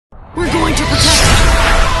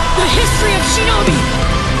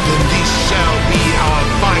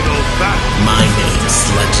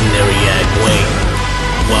Legendary Agwang.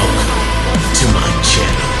 Welcome to my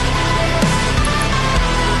channel.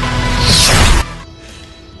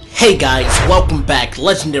 Hey guys, welcome back.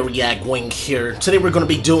 Legendary Agwang here. Today we're going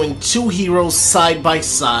to be doing two heroes side by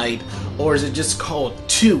side, or is it just called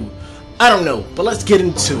two? I don't know, but let's get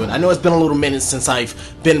into it. I know it's been a little minute since I've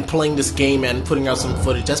been playing this game and putting out some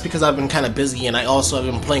footage. That's because I've been kind of busy, and I also have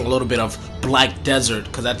been playing a little bit of Black Desert,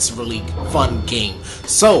 because that's a really fun game.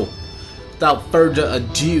 So, without further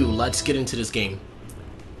ado, let's get into this game.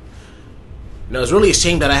 Now, it's really a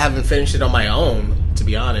shame that I haven't finished it on my own, to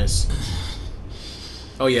be honest.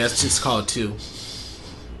 Oh yeah, it's just called two.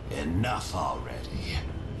 Enough already.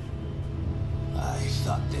 I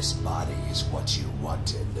thought this body is what you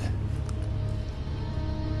wanted.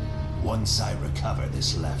 Once I recover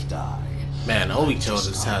this left eye... Man, Obito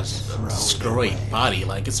just has this great body.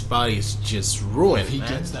 Like, his body is just ruined, He man.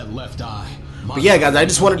 gets that left eye. But yeah, guys, I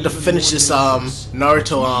just wanted to finish this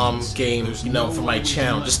Naruto game, you know, for my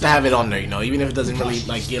channel, just to have it on there, you know, even if it doesn't really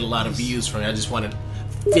like get a lot of views from it. I just wanted to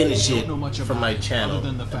finish it for my channel. Other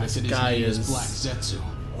than the fact This that his guy name is Black Zetsu.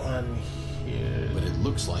 on here. But it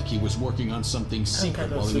looks like he was working on something secret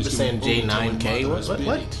Super while he was Saiyan doing J9K.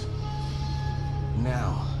 What?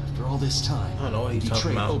 Now, after all this time, I don't know what he's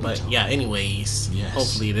talking betrayed about, but Obito. yeah, anyways, Yes.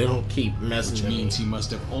 hopefully they don't keep messing Which with me. means he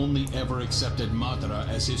must have only ever accepted Madara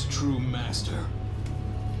as his true master.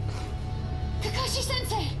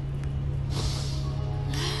 Kakashi-sensei!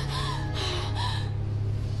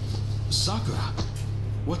 Sakura,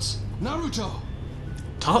 what's Naruto?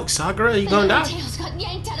 Talk, Sakura, you The gonna die? tails got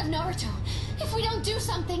yanked out of Naruto. If we don't do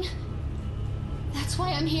something... That's why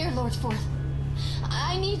I'm here, Lord Fourth.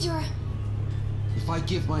 I need your... If I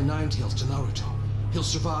give my Nine Tails to Naruto, he'll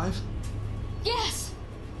survive? Yes!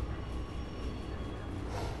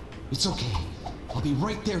 It's okay. I'll be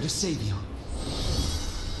right there to save you.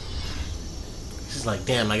 He's like,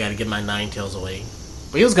 damn, I gotta get my Nine Tails away.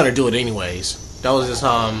 But he was gonna do it anyways. That was his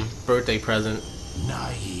birthday present.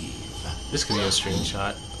 Naive. This could be a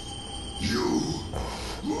screenshot.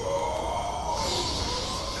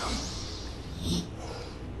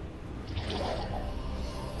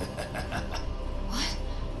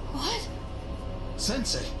 What?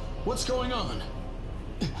 Sensei, what's going on?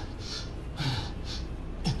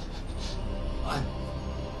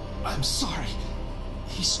 I'm sorry.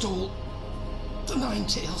 He stole the Nine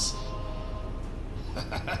Tails.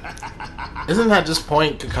 Isn't at this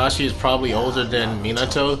point Kakashi is probably older than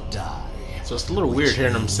Minato? Die. So it's a little weird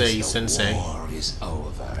hearing him say The sensei. war is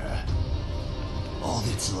over. All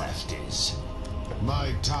that's left is...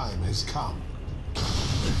 My time has come.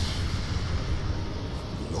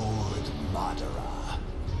 Lord Madara.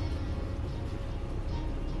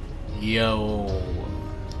 Yo.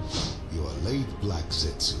 You are late, Black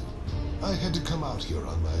Zetsu. I had to come out here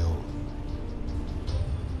on my own.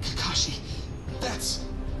 Kakashi, that's...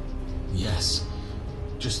 Yes.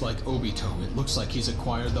 Just like Obito, it looks like he's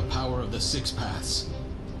acquired the power of the Six Paths.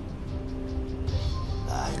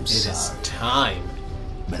 I'm It is sorry, time.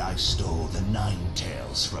 but I stole the Nine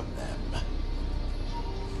Tails from them.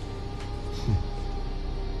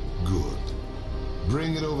 Good.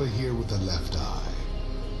 Bring it over here with the left eye.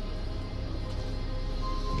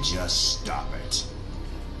 Just stop it.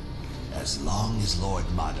 As long as Lord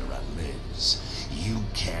Madara lives, you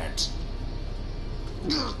can't...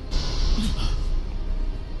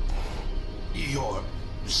 You're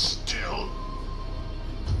still...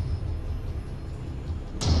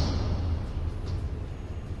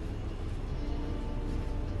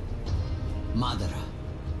 Madara.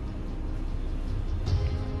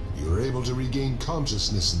 You're able to regain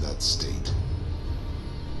consciousness in that state.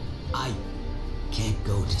 I can't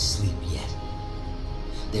go to sleep yet.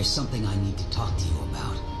 There's something I need to talk to you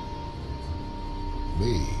about.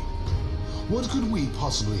 Me? What could we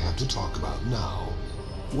possibly have to talk about now?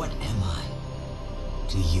 What am I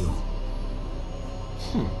to you?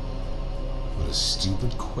 What a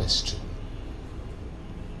stupid question.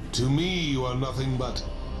 To me, you are nothing but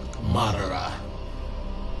Madara.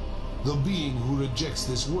 the being who rejects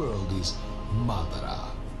this world is Madara.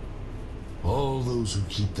 All those who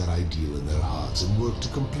keep that ideal in their hearts and work to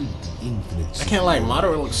complete the infinite. I can't lie,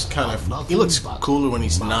 Madara looks kind of... He looks cooler when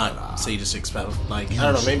he's not, say, just expect. Like, I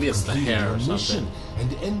don't know, maybe it's the hair or something.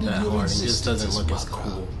 And ended That your hard. It just doesn't existence look as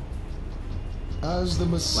Madara. cool. As the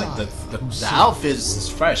Messiah. Like, the who outfit is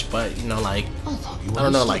fresh, but, you know, like... I thought you I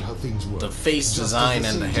don't know, understood like, how things work. the face Just as design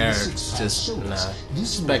and the sage of hair, Six Paths just, showed nah. us,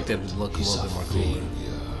 this Expected world to look a is little bit more cooler. failure.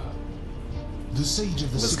 The sage of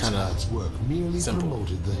the It was Six kinda Paths work merely simple.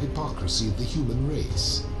 promoted the hypocrisy of the human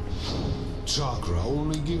race. Chakra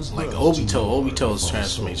only gives Like, birth to more Obito's false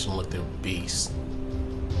transformation looked a beast. souls.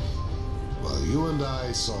 While you and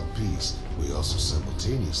I sought peace, we also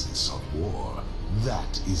simultaneously sought war.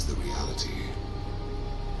 That is the reality.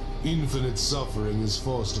 Infinite suffering is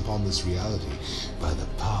forced upon this reality by the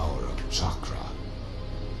power of chakra.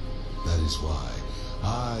 That is why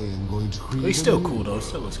I am going to create He's still cool though,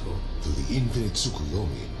 still looks cool. Through the infinite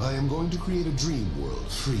Tsukuyomi, I am going to create a dream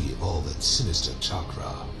world free of all that sinister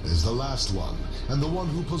chakra. As the last one, and the one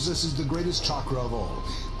who possesses the greatest chakra of all,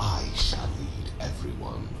 I shall lead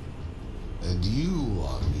everyone. And you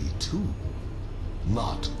are me too,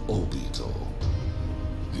 not Obito.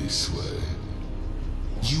 This way.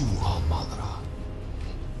 You are Madara.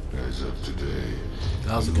 As of today,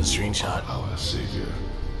 That was a good you screenshot. are our savior.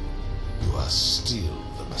 You are still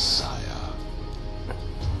the Messiah.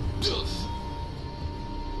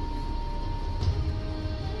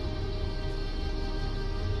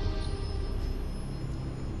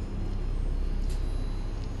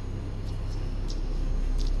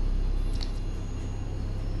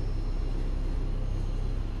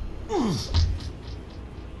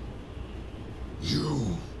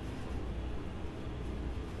 You.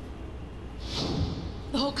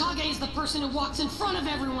 The Hokage is the person who walks in front of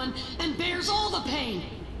everyone and bears all the pain.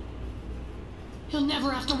 He'll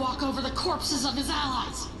never have to walk over the corpses of his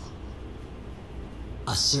allies.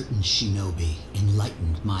 A certain shinobi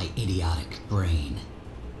enlightened my idiotic brain.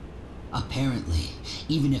 Apparently,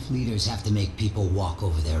 even if leaders have to make people walk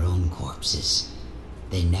over their own corpses,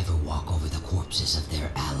 they never walk over the corpses of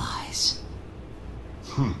their allies.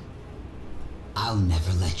 I'll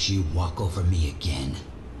never let you walk over me again.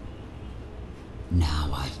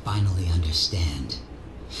 Now I finally understand.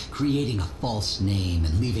 Creating a false name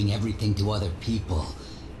and leaving everything to other people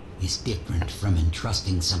is different from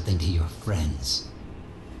entrusting something to your friends.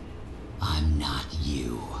 I'm not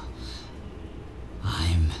you.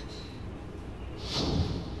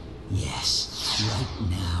 Yes, right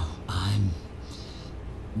now, I'm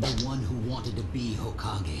the one who wanted to be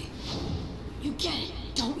Hokage. You get it,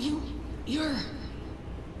 don't you? You're...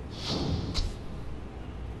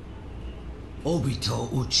 Obito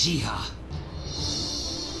Uchiha.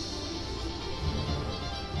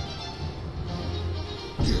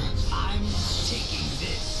 I'm taking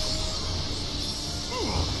this.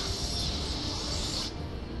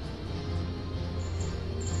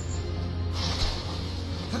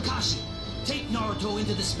 Kakashi, take Naruto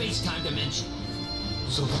into the space-time dimension.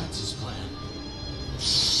 So that's his plan.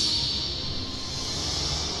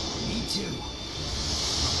 Me too.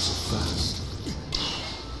 Not so fast.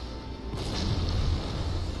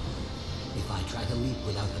 If I try to leap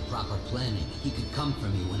without the proper planning, he could come for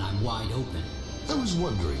me when I'm wide open. I was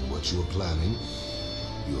wondering what you were planning.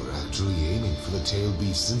 You're actually aiming for the tail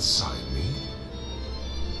beast inside me?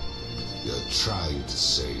 You're trying to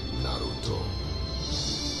save Naruto.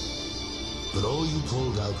 But all you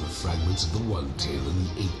pulled out were fragments of the one tail and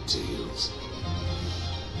the 8 tails.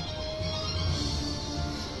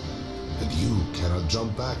 And you cannot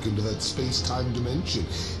jump back into that space-time dimension,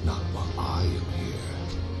 not while I am here.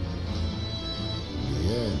 In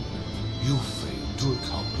the end, you failed to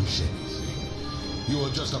accomplish anything. You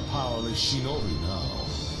are just a powerless shinobi now.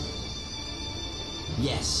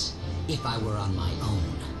 Yes, if I were on my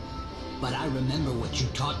own. But I remember what you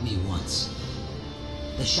taught me once.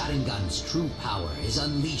 The Sharingan's true power is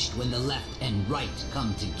unleashed when the left and right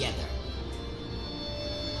come together.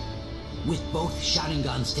 With both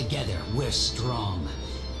Sharingans together, we're strong.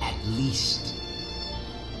 At least.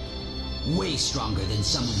 Way stronger than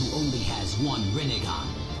someone who only has one Rinnegan.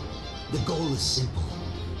 The goal is simple.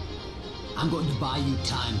 I'm going to buy you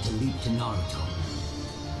time to leap to Naruto.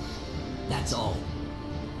 That's all.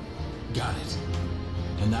 Got it.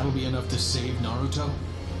 And that'll be enough to save Naruto?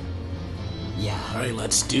 Yeah. Alright,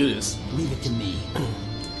 let's do this. Leave it to me.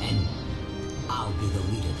 And I'll be the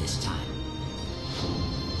leader this time.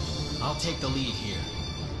 I'll take the lead here.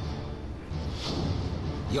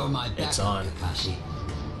 You're my backup, It's on. Kakashi.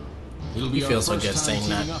 It'll He be feels our so good first saying time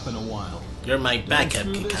teaming that. up in a while. You're my backup,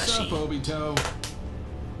 Don't screw this up, Kakashi. Obito.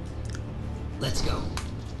 Let's go.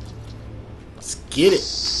 Let's get it.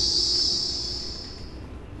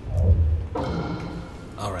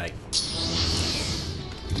 Alright.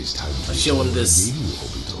 It is time to I'm showing this reveal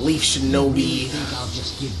Obito. Leaf Shinobi, Think I'll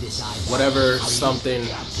just give this eye back? whatever, something,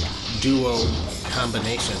 duo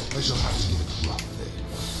combination. I shall have to give it a rough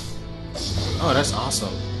thing. Oh, that's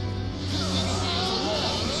awesome.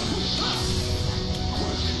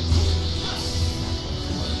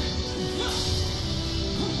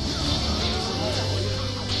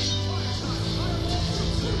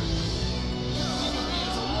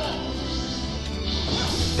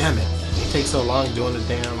 Damn it. It takes so long doing the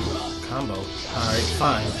damn combo. Alright,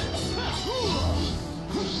 fine.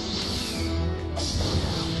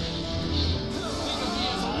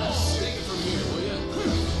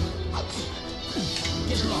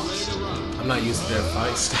 I'm not used to their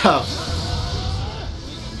fight style.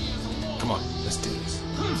 Come on, let's do this.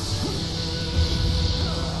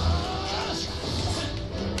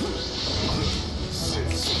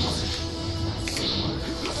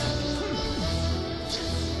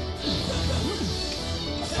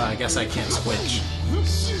 I guess I can't switch.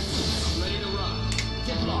 Ready to run.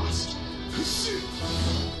 Get lost.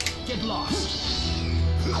 Get lost.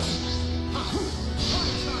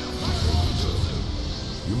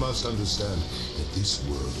 You must understand that this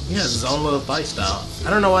world... He has his own little fight style. I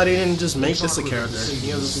don't know why they didn't just make this a character. He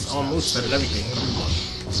has his own moveset and everything.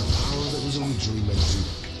 It's a power that was originally meant to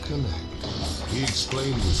connect. He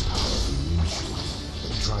explained his power to Yushu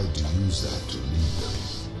and tried to use that to lead them.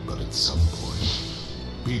 But at some point,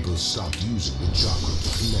 people stopped using the chakra to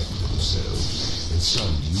connect themselves and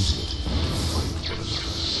started using it to fight one another.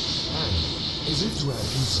 And, as if to add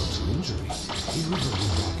insult to injury, he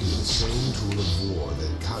reverted back into the same tool of war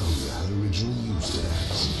that Kaguya had originally used it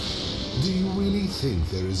as. Do you really think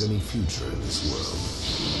there is any future in this world?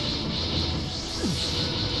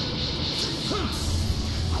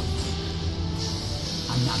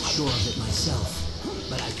 I'm not sure of it myself,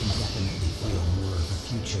 but I can definitely feel more of a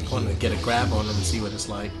future here. I want to get a grab on him and see what it's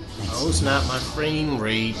like. Oh snap, my frame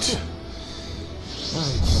rate.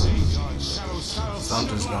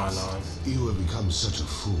 Something's going on. You have become such a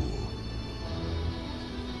fool.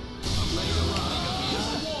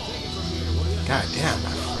 God damn,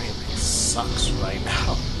 my frame rate sucks right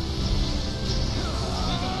now.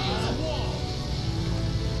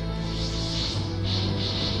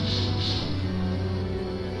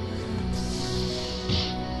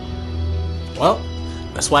 Well,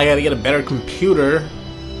 that's why I gotta get a better computer.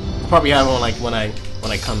 I'll probably have one like when I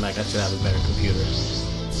come back. I should have a better computer.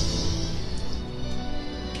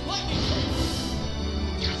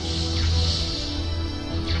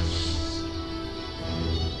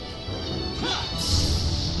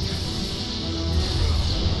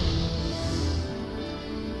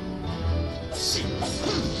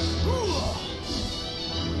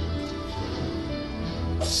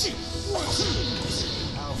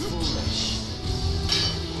 How foolish.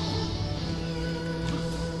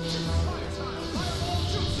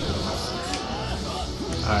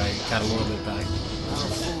 Alright, got a little bit back. How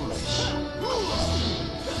foolish.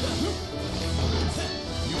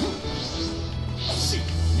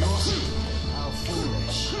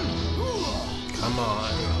 Come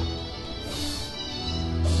on.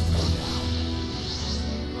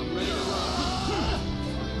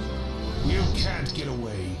 You can't get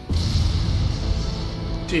away.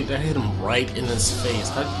 Dude, that hit him right in his face.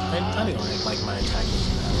 I don't even like my attack.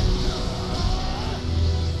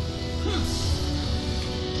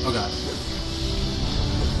 Oh god.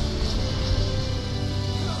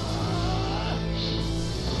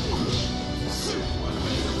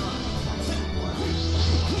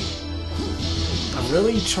 I'm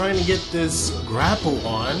really trying to get this grapple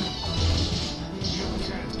on.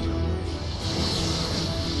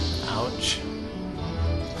 Ouch.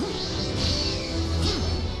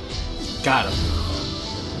 Got him.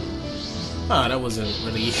 Oh, that wasn't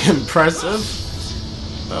really impressive.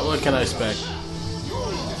 But what can I expect?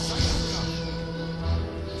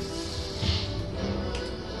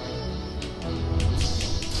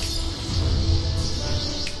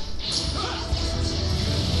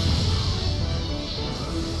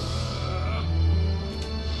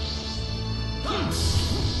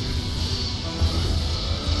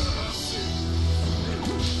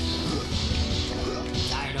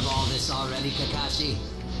 Tired of all this already, Kakashi?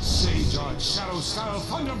 Sage on Shadow Style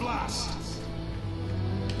Thunder Blast!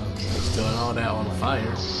 Okay, he's doing all that on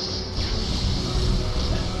fire.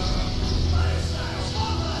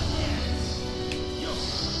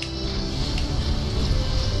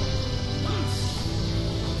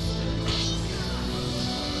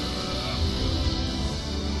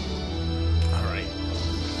 Alright.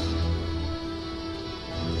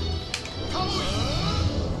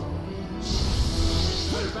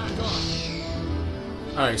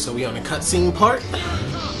 Alright, so we on the cutscene part.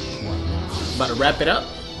 About to wrap it up.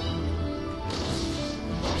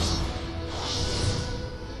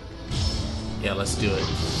 Yeah, let's do it.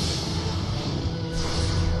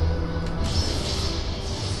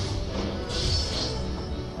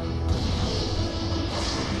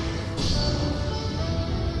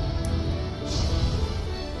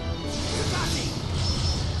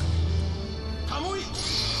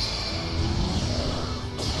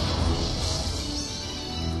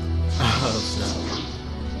 Oh, snap.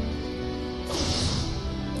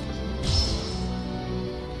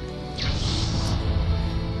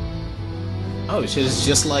 Oh shit, it's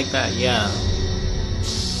just like that, yeah.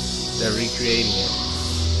 They're recreating it.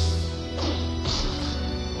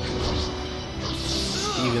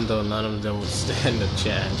 even though none of them would stand a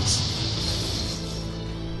chance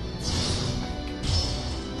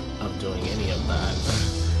of doing any of that.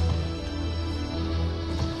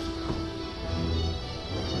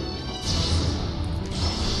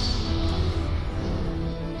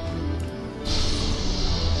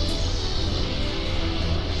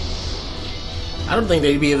 I don't think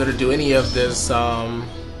they'd be able to do any of this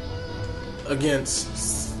against,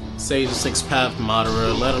 say, the Sixth Path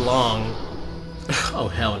Madara, let alone... Oh,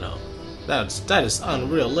 hell no. That is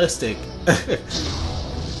unrealistic.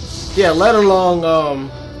 Yeah, let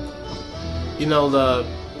alone, you know, the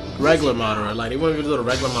regular Madara. Like, they wouldn't even do the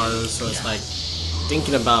regular Madara, so it's like,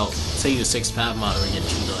 thinking about, say, the Sixth Path Madara getting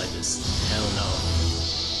treated like this. Hell no.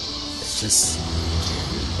 It's just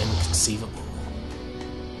inconceivable.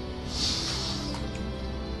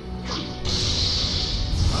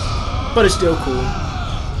 But it's still cool.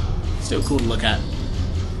 Still cool to look at.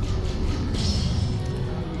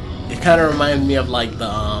 It kind of reminds me of like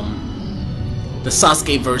the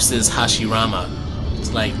Sasuke versus Hashirama.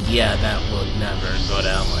 It's like, yeah, that would never go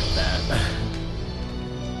down like that.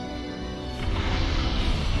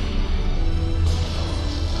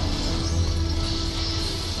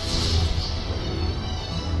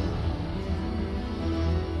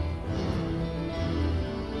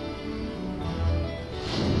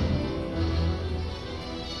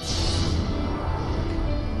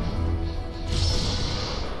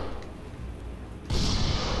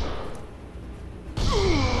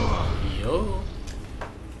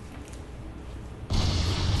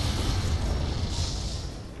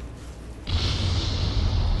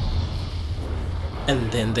 And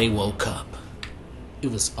then they woke up.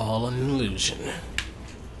 It was all an illusion.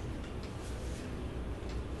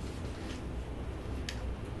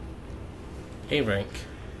 Hey, rank.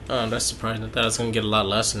 Oh, that's surprising. I thought I was gonna get a lot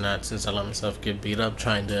less than that since I let myself get beat up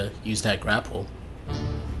trying to use that grapple.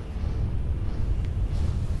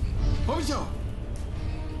 Obito!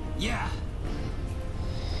 Yeah.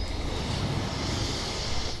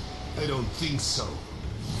 I don't think so.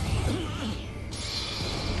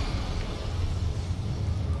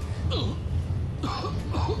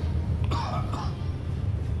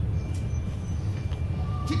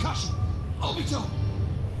 Kakashi! Obito!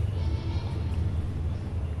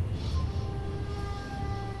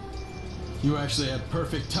 You actually had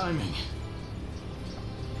perfect timing.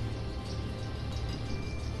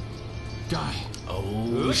 Guy.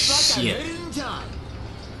 Oh, shit. I made it in time.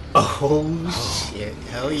 Oh, shit.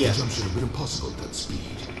 Hell yeah. The jump should have been impossible at that speed.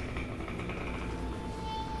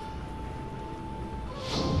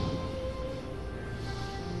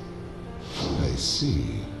 I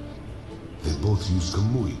see. They both use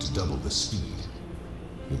Kamui to double the speed.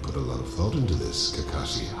 You put a lot of thought into this,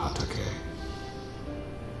 Kakashi Hatake.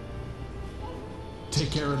 Take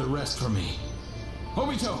care of the rest for me.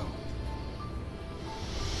 Obito!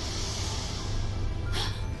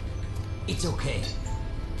 It's okay.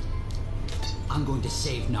 I'm going to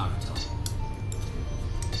save Naruto.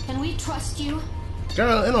 Can we trust you?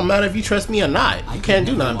 Girl, it don't matter if you trust me or not. You can't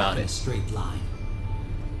do nothing about In a it. straight line.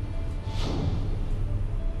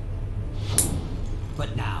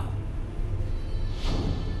 But now,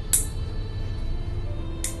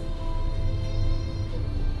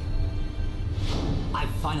 I've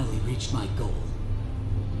finally reached my goal.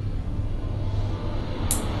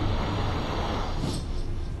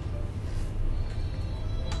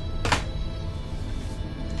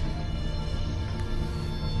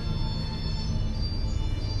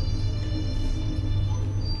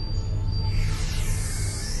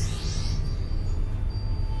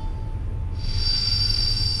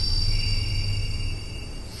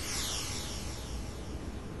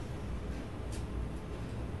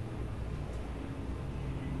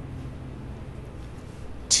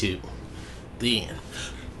 The end.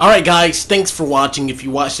 Alright guys, thanks for watching. If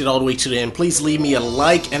you watched it all the way to the end, please leave me a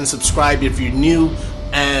like and subscribe if you're new,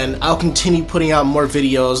 and I'll continue putting out more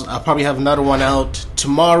videos. I'll probably have another one out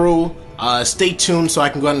tomorrow. Stay tuned so I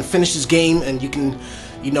can go ahead and finish this game and you can,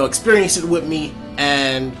 you know, experience it with me.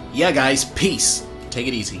 And yeah guys, peace. Take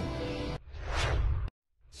it easy.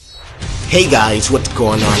 Hey guys, what's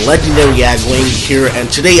going on? Legendary Agwang here, and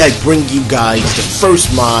today I bring you guys the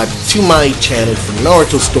first mod to my channel for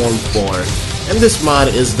Naruto Storm 4. And this mod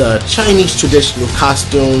is the Chinese traditional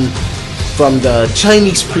costume from the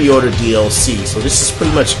Chinese pre-order DLC. So this is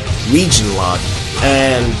pretty much region locked,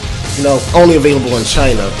 and you know, only available in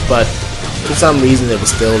China, but for some reason it was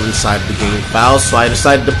still inside the game file, so I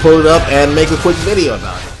decided to pull it up and make a quick video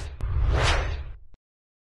about it.